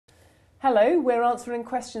Hello, we're answering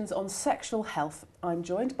questions on sexual health. I'm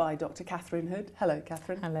joined by Dr. Catherine Hood. Hello,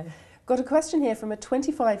 Catherine. Hello. Got a question here from a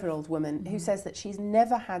 25-year-old woman who says that she's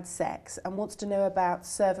never had sex and wants to know about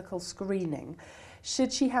cervical screening.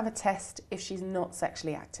 Should she have a test if she's not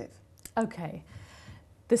sexually active? Okay.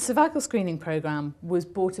 The cervical screening programme was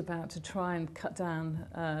brought about to try and cut down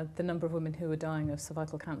the number of women who are dying of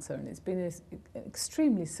cervical cancer, and it's been an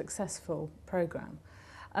extremely successful programme.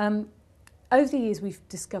 Over the years, we've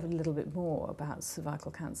discovered a little bit more about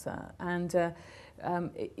cervical cancer, and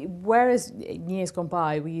whereas in years gone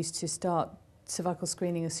by, we used to start cervical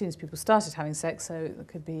screening as soon as people started having sex, so it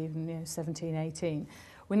could be even 17, 18.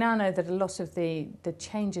 We now know that a lot of the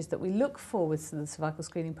changes that we look for with the cervical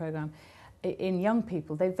screening programme in young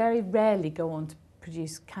people, they very rarely go on to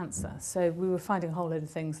produce cancer. So we were finding a whole load of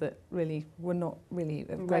things that really were not really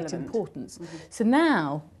of great importance. So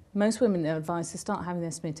now, most women are advised to start having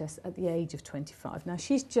their smear tests at the age of 25. Now,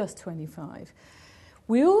 she's just 25.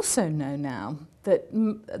 We also know now that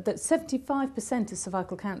 75% of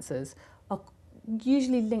cervical cancers are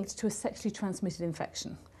usually linked to a sexually transmitted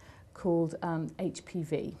infection called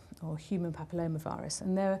HPV, or human papillomavirus.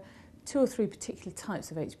 And there are 2 or 3 particular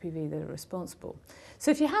types of HPV that are responsible.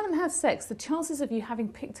 So if you haven't had sex, the chances of you having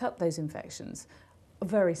picked up those infections are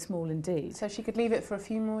very small indeed. So she could leave it for a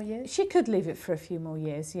few more years? She could leave it for a few more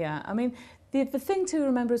years, yeah. I mean, the thing to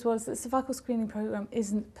remember as well is that the cervical screening programme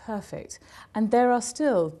isn't perfect. And there are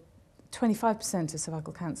still 25% of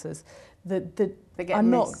cervical cancers that are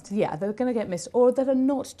not, yeah, they're going to get missed, or that are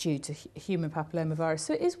not due to human papillomavirus.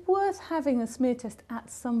 So it is worth having a smear test at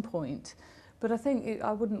some point. But I think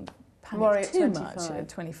I wouldn't panic too much at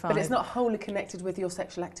 25. But it's not wholly connected with your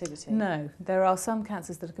sexual activity? No, there are some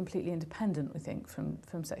cancers that are completely independent, we think, from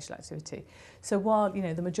sexual activity. So while, you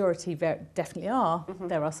know, the majority definitely are,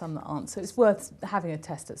 there are some that aren't. So it's worth having a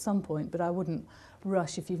test at some point, but I wouldn't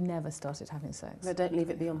rush if you've never started having sex. No, don't leave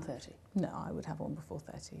it beyond 30? No, I would have one before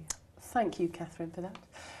 30. Thank you, Catherine, for that.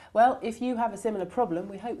 Well, if you have a similar problem,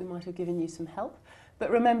 we hope we might have given you some help. But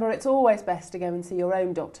remember, it's always best to go and see your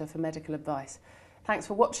own doctor for medical advice. Thanks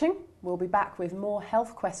for watching. We'll be back with more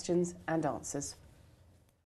health questions and answers.